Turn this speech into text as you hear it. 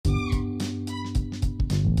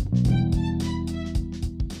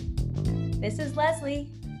This is Leslie.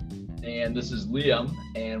 And this is Liam,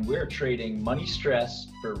 and we're trading money stress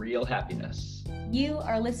for real happiness. You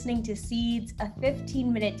are listening to Seeds, a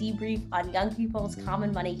 15-minute debrief on young people's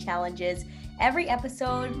common money challenges. Every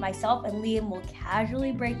episode, myself and Liam will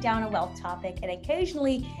casually break down a wealth topic, and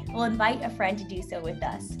occasionally we'll invite a friend to do so with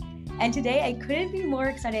us. And today, I couldn't be more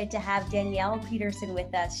excited to have Danielle Peterson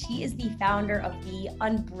with us. She is the founder of The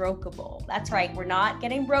Unbrokable. That's right, we're not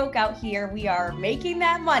getting broke out here. We are making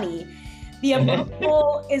that money. The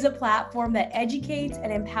Unbrokable is a platform that educates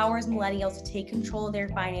and empowers millennials to take control of their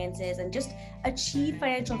finances and just achieve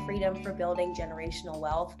financial freedom for building generational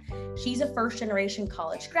wealth. She's a first-generation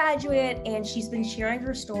college graduate, and she's been sharing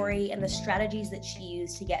her story and the strategies that she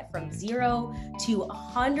used to get from 0 to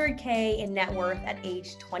 100K in net worth at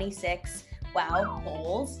age 26. Wow,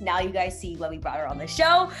 goals. Now you guys see why we brought her on the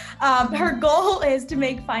show. Her goal is to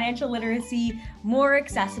make financial literacy more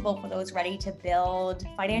accessible for those ready to build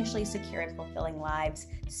financially secure and fulfilling lives.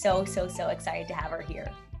 So excited to have her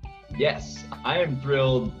here. Yes, I am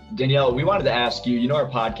thrilled. Danielle, we wanted to ask you, our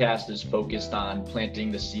podcast is focused on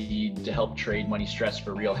planting the seed to help trade money stress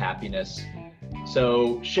for real happiness.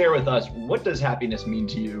 So share with us, what does happiness mean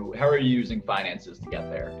to you? How are you using finances to get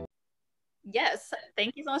there? Yes,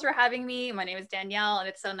 thank you so much for having me. My name is Danielle, and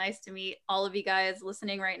it's so nice to meet all of you guys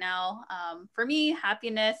listening right now. For me,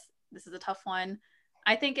 happiness, this is a tough one.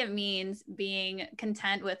 I think it means being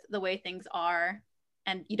content with the way things are,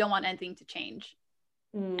 and you don't want anything to change.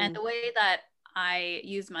 And the way that I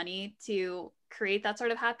use money to create that sort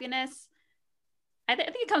of happiness, I think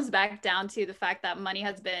it comes back down to the fact that money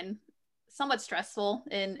has been somewhat stressful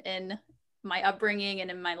in my upbringing and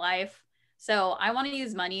in my life. So I want to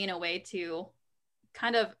use money in a way to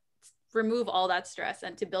kind of remove all that stress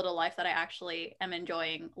and to build a life that I actually am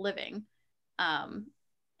enjoying living,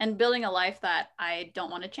 and building a life that I don't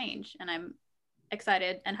want to change. And I'm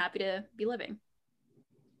excited and happy to be living.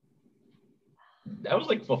 That was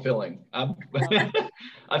like fulfilling. I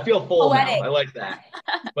feel full Poetic. now. I like that.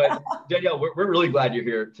 But Danielle, we're really glad you're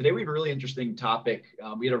here. Today we have a really interesting topic.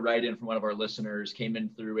 We had a write-in from one of our listeners, came in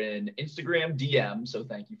through an Instagram DM. So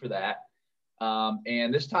thank you for that.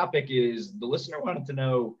 And this topic is, the listener wanted to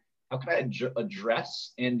know, how can I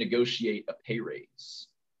address and negotiate a pay raise?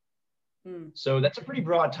 So that's a pretty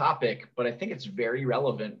broad topic, but I think it's very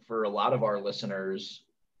relevant for a lot of our listeners.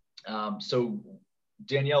 So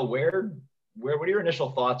Danielle, what are your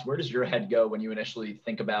initial thoughts? Where does your head go when you initially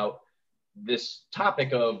think about this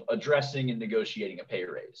topic of addressing and negotiating a pay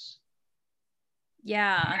raise?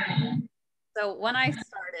 Yeah. So when I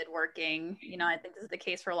started working, I think this is the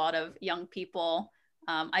case for a lot of young people.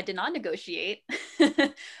 I did not negotiate.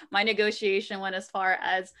 My negotiation went as far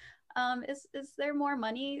as, is there more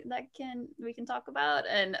money that we can talk about?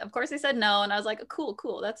 And of course they said no. And I was like,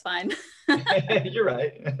 cool, that's fine. You're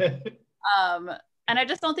right. And I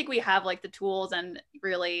just don't think we have like the tools and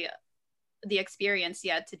really the experience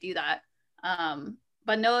yet to do that.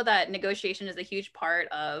 But know that negotiation is a huge part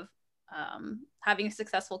of having a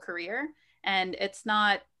successful career. And it's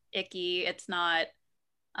not icky. It's not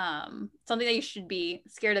something that you should be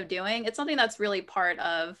scared of doing. It's something that's really part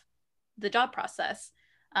of the job process.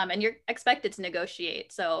 And you're expected to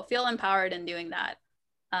negotiate. So feel empowered in doing that.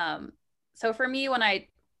 So for me, when I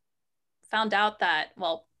found out that,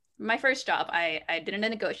 my first job, I didn't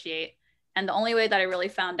negotiate. And the only way that I really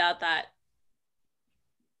found out that,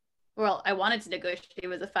 I wanted to negotiate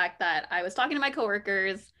was the fact that I was talking to my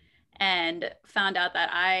coworkers and found out that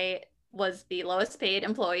I was the lowest paid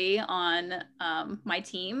employee on my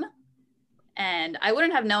team. And I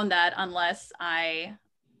wouldn't have known that unless I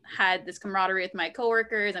had this camaraderie with my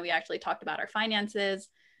coworkers and we actually talked about our finances.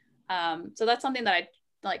 So that's something that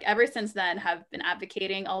I, ever since then, have been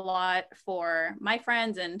advocating a lot for my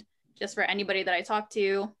friends and just for anybody that I talk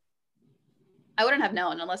to. I wouldn't have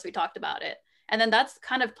known unless we talked about it. And then that's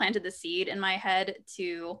kind of planted the seed in my head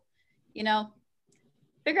to,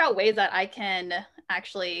 figure out ways that I can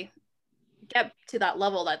actually get to that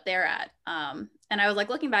level that they're at. And I was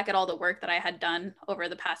looking back at all the work that I had done over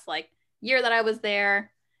the past year that I was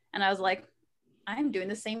there. And I was like, I'm doing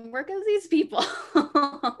the same work as these people.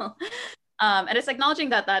 And it's acknowledging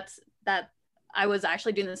that I was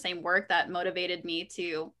actually doing the same work that motivated me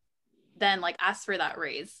to then ask for that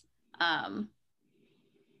raise from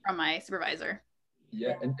my supervisor.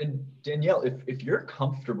 Yeah, and Danielle, if you're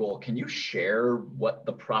comfortable, can you share what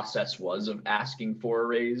the process was of asking for a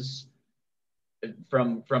raise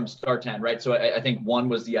from start to end, right? So I think one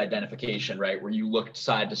was the identification, right? Where you looked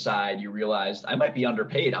side to side, you realized I might be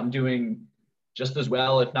underpaid. I'm doing just as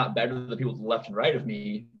well, if not better, than the people to the left and right of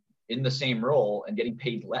me in the same role and getting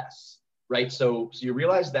paid less, right? So you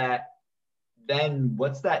realize that. then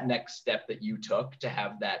what's that next step that you took to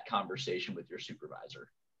have that conversation with your supervisor?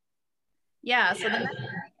 Yeah, so the next thing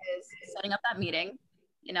is setting up that meeting,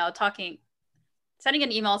 you know, sending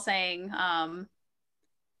an email saying,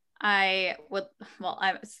 it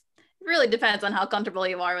really depends on how comfortable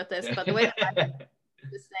you are with this, but the way that I'm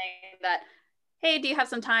just saying that, hey, do you have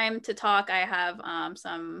some time to talk? I have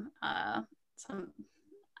some,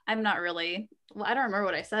 I'm not really, well, I don't remember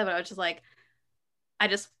what I said, but I was just like, I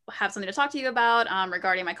just have something to talk to you about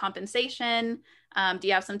regarding my compensation. Do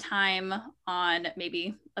you have some time on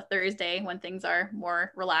maybe a Thursday when things are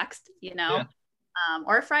more relaxed, you know,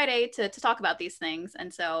 or a Friday to talk about these things?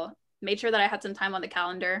 And so made sure that I had some time on the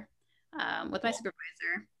calendar with my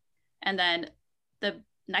supervisor. And then the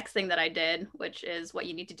next thing that I did, which is what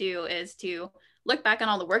you need to do, is to look back on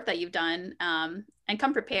all the work that you've done and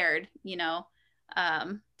come prepared, you know,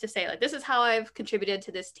 to say like, this is how I've contributed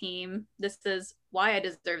to this team. This is why I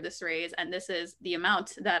deserve this raise. And this is the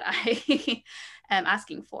amount that I am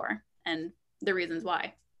asking for and the reasons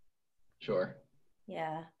why. Sure.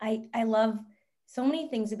 Yeah, I love so many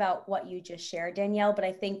things about what you just shared, Danielle, but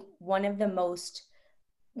I think one of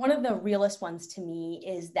the realest ones to me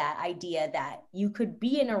is that idea that you could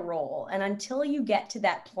be in a role, and until you get to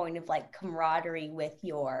that point of like camaraderie with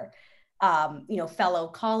your fellow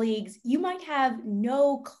colleagues, you might have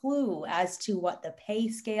no clue as to what the pay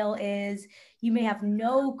scale is. You may have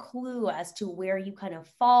no clue as to where you kind of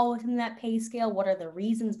fall within that pay scale. What are the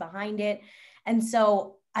reasons behind it? And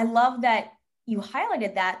so I love that you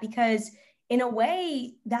highlighted that, because in a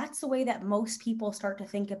way, that's the way that most people start to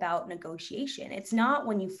think about negotiation. It's not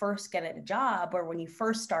when you first get a job or when you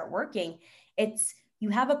first start working. It's you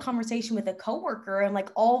have a conversation with a coworker and like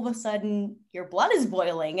all of a sudden your blood is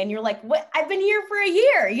boiling and you're like, what? I've been here for a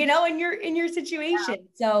year, you know, and you're in your situation. Yeah.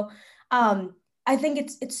 So I think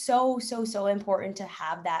it's so important to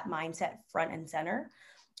have that mindset front and center.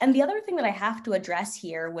 And the other thing that I have to address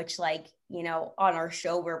here, which like, you know, on our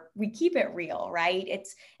show where we keep it real, right?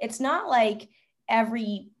 It's not like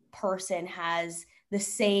every person has the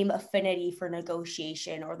same affinity for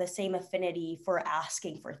negotiation or the same affinity for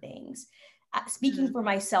asking for things. Speaking for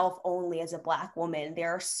myself only as a Black woman, there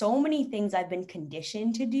are so many things I've been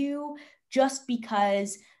conditioned to do just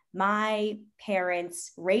because my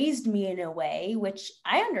parents raised me in a way, which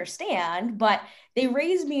I understand, but they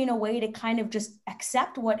raised me in a way to kind of just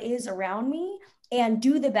accept what is around me and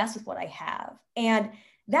do the best with what I have. And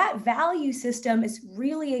that value system is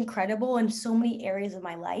really incredible in so many areas of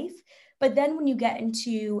my life. But then when you get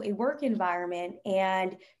into a work environment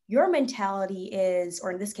and your mentality is,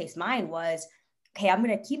 or in this case, mine was, okay, I'm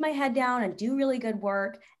going to keep my head down and do really good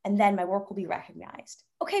work, and then my work will be recognized.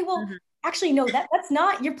 Okay, well, actually, no, that's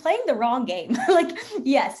not, you're playing the wrong game. Like,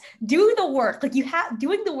 yes, do the work. Like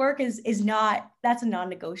doing the work is not, that's a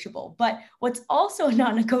non-negotiable. But what's also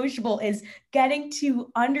non-negotiable is getting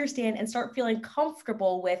to understand and start feeling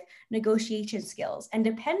comfortable with negotiation skills. And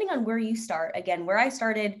depending on where you start, again, where I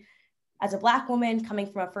started as a Black woman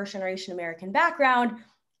coming from a first generation American background,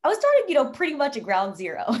 I was starting, you know, pretty much at ground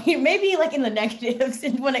zero, maybe like in the negatives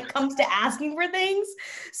when it comes to asking for things.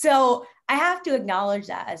 So I have to acknowledge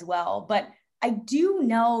that as well. But I do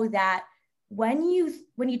know that when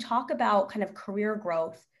you talk about kind of career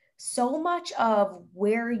growth, so much of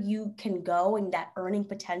where you can go and that earning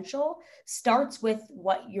potential starts with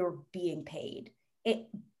what you're being paid. It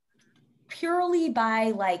purely by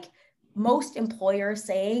like most employers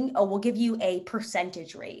saying, oh, we'll give you a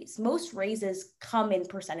percentage raise. Most raises come in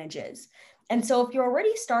percentages. And so if you're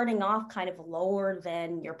already starting off kind of lower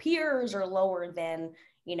than your peers or lower than,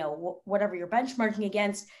 you know, whatever you're benchmarking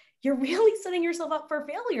against, you're really setting yourself up for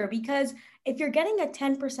failure, because if you're getting a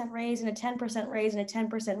 10% raise and a 10% raise and a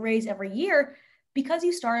 10% raise every year, because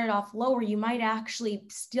you started off lower, you might actually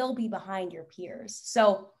still be behind your peers.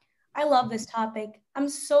 So I love this topic. I'm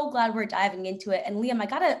so glad we're diving into it. And Liam, I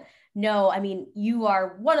gotta know, I mean, you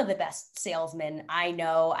are one of the best salesmen I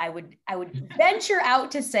know. I would venture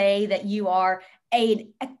out to say that you are a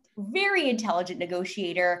very intelligent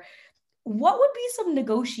negotiator. What would be some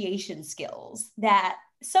negotiation skills that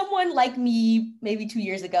someone like me, maybe 2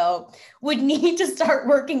 years ago, would need to start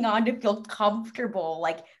working on to feel comfortable,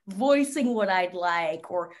 like voicing what I'd like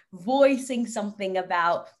or voicing something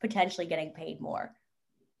about potentially getting paid more?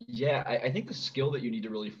 Yeah, I think the skill that you need to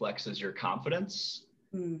really flex is your confidence.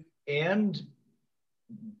 And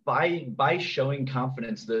by showing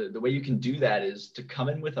confidence, the way you can do that is to come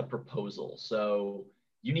in with a proposal. So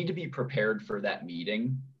you need to be prepared for that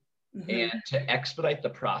meeting. And to expedite the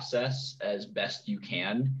process as best you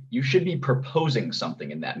can, you should be proposing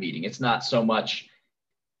something in that meeting. It's not so much,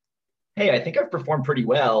 hey, I think I've performed pretty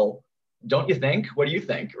well. Don't you think? What do you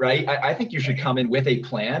think? Right? I think you should come in with a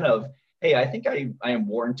plan of, hey, I think I am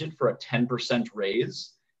warranted for a 10%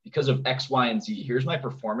 raise because of X, Y, and Z. Here's my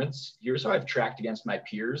performance. Here's how I've tracked against my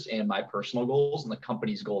peers and my personal goals and the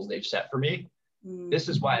company's goals they've set for me. This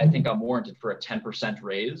is why I think I'm warranted for a 10%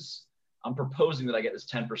 raise. I'm proposing that I get this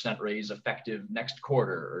 10% raise effective next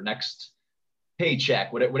quarter or next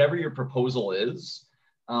paycheck, whatever your proposal is.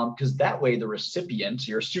 Because that way the recipient,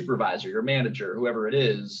 your supervisor, your manager, whoever it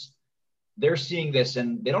is, they're seeing this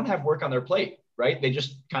and they don't have work on their plate, right? They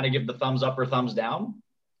just kind of give the thumbs up or thumbs down,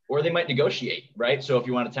 or they might negotiate, right? So if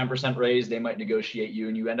you want a 10% raise, they might negotiate you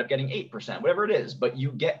and you end up getting 8%, whatever it is, but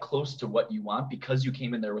you get close to what you want because you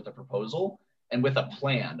came in there with a proposal and with a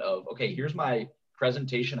plan of, okay, here's my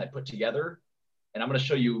presentation I put together, and I'm going to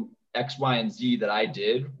show you X, Y, and Z that I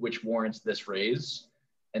did, which warrants this raise.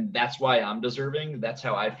 And that's why I'm deserving. That's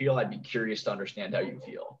how I feel. I'd be curious to understand how you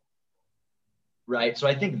feel. Right. So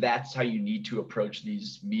I think that's how you need to approach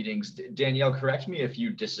these meetings. Danielle, correct me if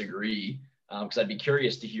you disagree, because I'd be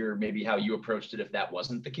curious to hear maybe how you approached it if that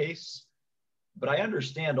wasn't the case. But I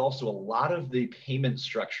understand also a lot of the payment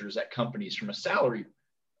structures at companies from a salary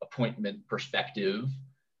appointment perspective,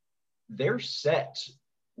 they're set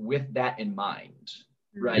with that in mind.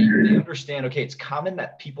 Right. They understand, okay, it's common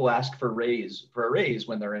that people ask for a raise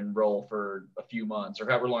when they're in role for a few months or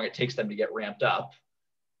however long it takes them to get ramped up.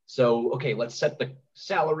 So, okay, let's set the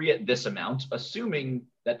salary at this amount, assuming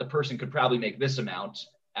that the person could probably make this amount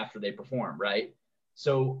after they perform, right?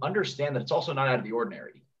 So understand that it's also not out of the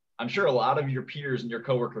ordinary. I'm sure a lot of your peers and your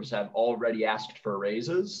coworkers have already asked for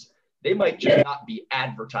raises. They might just not be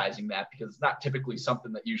advertising that because it's not typically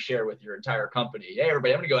something that you share with your entire company. Hey,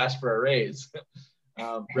 everybody, I'm going to go ask for a raise.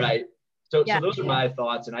 Right. So those are my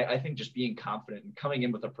thoughts. And I think just being confident and coming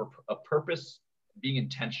in with a purpose, being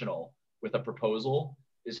intentional with a proposal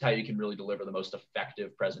is how you can really deliver the most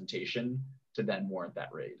effective presentation to then warrant that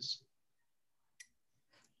raise.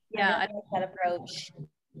 Yeah, I like that approach.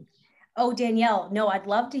 Oh, Danielle, no, I'd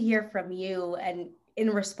love to hear from you and in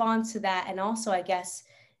response to that. And also, I guess,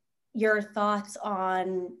 your thoughts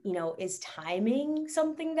on, is timing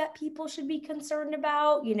something that people should be concerned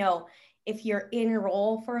about? If you're in a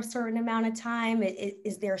role for a certain amount of time,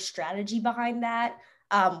 is there a strategy behind that?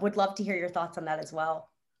 Would love to hear your thoughts on that as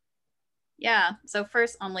well. Yeah. So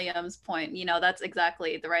first on Liam's point, that's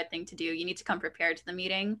exactly the right thing to do. You need to come prepared to the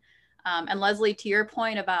meeting. And Leslie, to your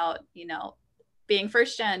point about, being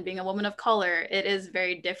first gen, being a woman of color, it is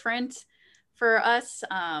very different for us.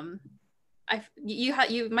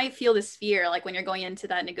 You might feel this fear, like when you're going into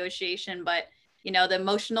that negotiation, but the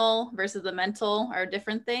emotional versus the mental are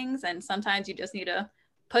different things. And sometimes you just need to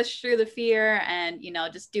push through the fear and,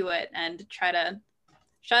 just do it and try to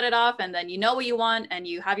shut it off. And then you know what you want and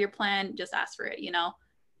you have your plan, just ask for it.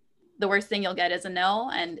 The worst thing you'll get is a no.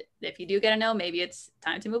 And if you do get a no, maybe it's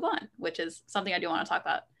time to move on, which is something I do want to talk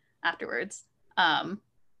about afterwards. What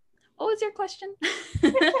was your question?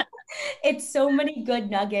 It's so many good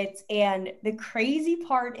nuggets. And the crazy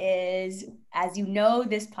part is, as you know,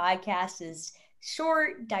 this podcast is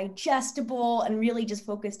short, digestible, and really just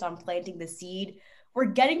focused on planting the seed. We're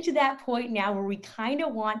getting to that point now where we kind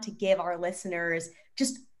of want to give our listeners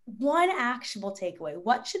just one actionable takeaway.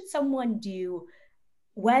 What should someone do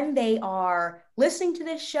when they are listening to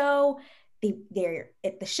this show?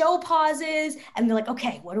 The show pauses and they're like,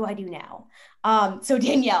 okay, what do I do now? So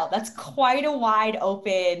Danielle, that's quite a wide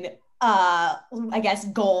open I guess,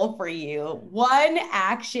 goal for you. One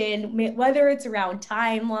action, whether it's around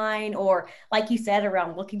timeline or, like you said,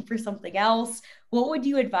 around looking for something else. What would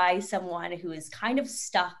you advise someone who is kind of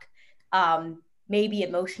stuck, maybe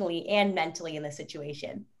emotionally and mentally in this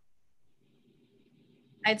situation?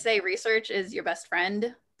 I'd say research is your best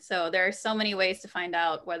friend. So there are so many ways to find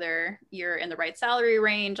out whether you're in the right salary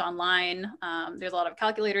range online. There's a lot of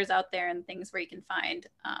calculators out there and things where you can find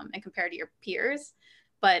and compare to your peers.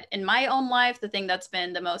 But in my own life, the thing that's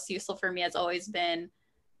been the most useful for me has always been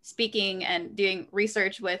speaking and doing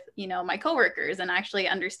research with, my coworkers and actually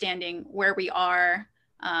understanding where we are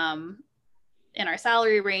in our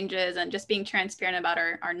salary ranges and just being transparent about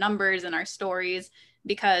our numbers and our stories,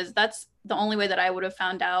 because that's the only way that I would have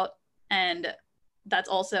found out. And that's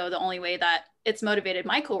also the only way that it's motivated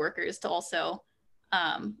my coworkers to also,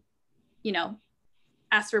 ask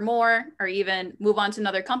for more or even move on to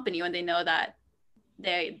another company when they know that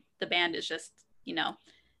the band is just,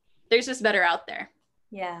 there's just better out there.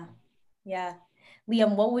 Yeah.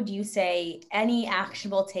 Liam, what would you say? Any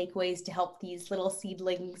actionable takeaways to help these little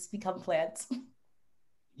seedlings become plants?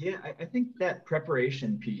 Yeah, I think that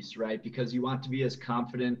preparation piece, right? Because you want to be as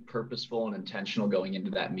confident, purposeful, and intentional going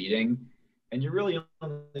into that meeting. and you're really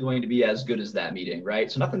only going to be as good as that meeting,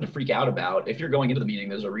 right? So nothing to freak out about. If you're going into the meeting,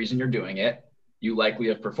 there's a reason you're doing it. You likely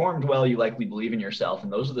have performed well, you likely believe in yourself,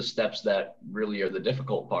 and those are the steps that really are the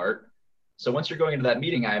difficult part. So once you're going into that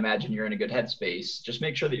meeting, I imagine you're in a good headspace. Just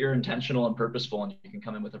make sure that you're intentional and purposeful, and you can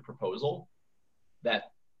come in with a proposal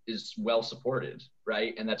that is well supported,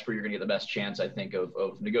 right? And that's where you're going to get the best chance, I think, of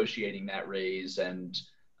negotiating that raise. And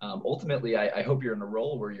ultimately, I hope you're in a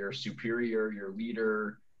role where your superior, your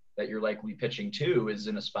leader that you're likely pitching to is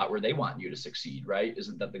in a spot where they want you to succeed, right?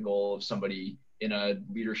 Isn't that the goal of somebody in a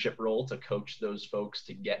leadership role, to coach those folks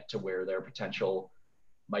to get to where their potential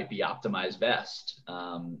might be optimized best?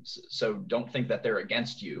 So don't think that they're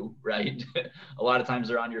against you, right? A lot of times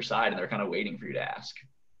they're on your side and they're kind of waiting for you to ask.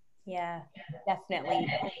 Yeah, definitely.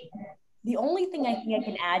 The only thing I think I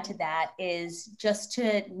can add to that is just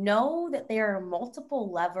to know that there are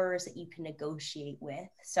multiple levers that you can negotiate with.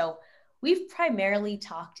 So we've primarily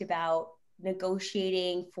talked about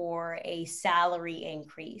negotiating for a salary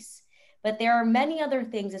increase, but there are many other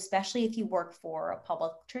things, especially if you work for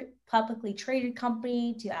a publicly traded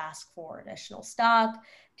company, to ask for additional stock,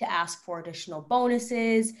 to ask for additional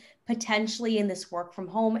bonuses, potentially in this work from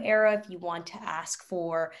home era, if you want to ask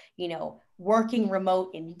for, working remote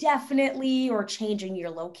indefinitely or changing your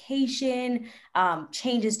location,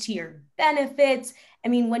 changes to your benefits. I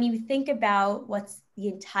mean, when you think about what's the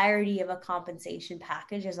entirety of a compensation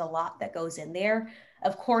package, there's a lot that goes in there.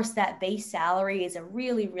 Of course, that base salary is a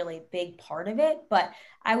really, really big part of it, but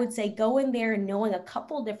I would say go in there knowing a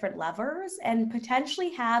couple different levers and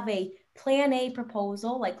potentially have a plan A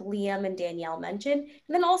proposal like Liam and Danielle mentioned, and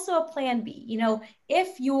then also a plan B.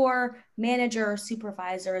 If your manager or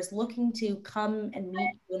supervisor is looking to come and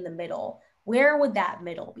meet you in the middle, where would that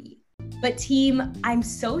middle be? But team, I'm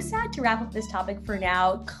so sad to wrap up this topic for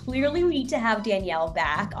now. Clearly, we need to have Danielle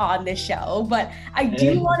back on the show, but I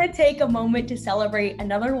do want to take a moment to celebrate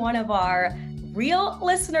another one of our real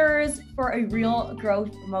listeners for a real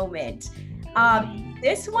growth moment.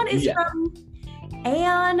 This one is from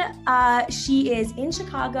Anne. She is in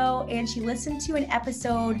Chicago, and she listened to an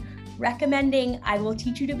episode recommending I Will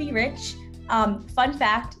Teach You to Be Rich. Fun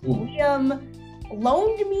fact, Liam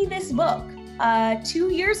loaned me this book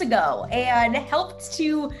 2 years ago and helped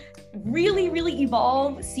to really, really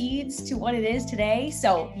evolve Seeds to what it is today.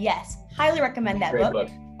 So yes, highly recommend that book.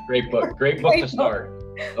 Great book to start.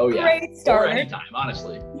 Oh yeah. Great start. Or anytime,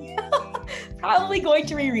 honestly. Probably going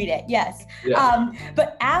to reread it, yes. Yeah.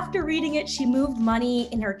 But after reading it, she moved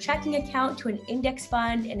money in her checking account to an index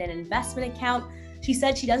fund and an investment account. She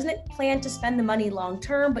said she doesn't plan to spend the money long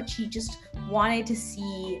term, but she just wanted to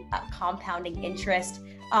see compounding interest.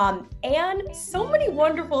 And so many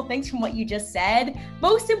wonderful things from what you just said.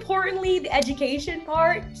 Most importantly, the education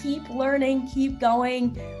part, keep learning, keep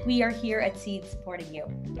going. We are here at Seed supporting you.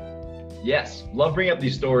 Yes, love bringing up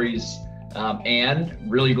these stories. And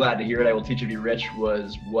really glad to hear it. I Will Teach You to Be Rich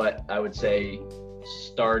was what I would say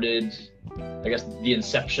started, I guess, the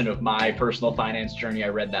inception of my personal finance journey. I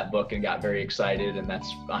read that book and got very excited, and that's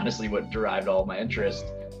honestly what derived all of my interest.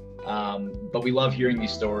 But we love hearing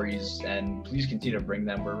these stories, and please continue to bring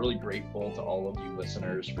them. We're really grateful to all of you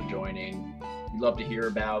listeners for joining. We love to hear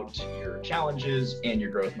about your challenges and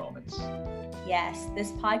your growth moments. Yes,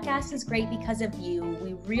 this podcast is great because of you.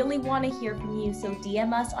 We really want to hear from you, so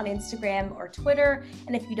DM us on Instagram or Twitter.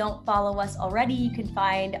 And if you don't follow us already, you can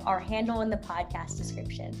find our handle in the podcast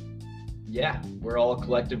description. Yeah, we're all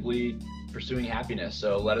collectively pursuing happiness.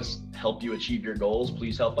 So let us help you achieve your goals.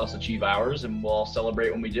 Please help us achieve ours, and we'll all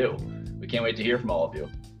celebrate when we do. We can't wait to hear from all of you.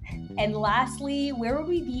 And lastly, where would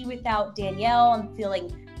we be without Danielle? I'm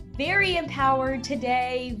feeling very empowered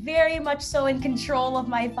today, very much so in control of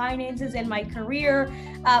my finances and my career.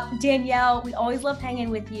 Danielle, we always love hanging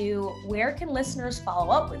with you. Where can listeners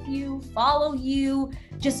follow up with you, follow you,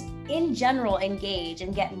 just in general engage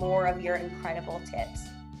and get more of your incredible tips?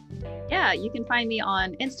 Yeah, you can find me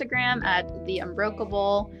on Instagram at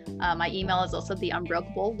TheUnbrokeable. My email is also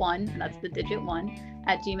TheUnbrokeable1, and that's the digit 1,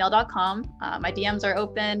 @gmail.com. My DMs are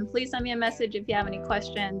open. Please send me a message if you have any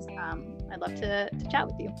questions. I'd love to chat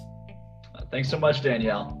with you. Thanks so much,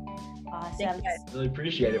 Danielle. Awesome. Really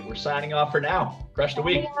appreciate it. We're signing off for now. Crush the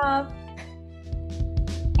week.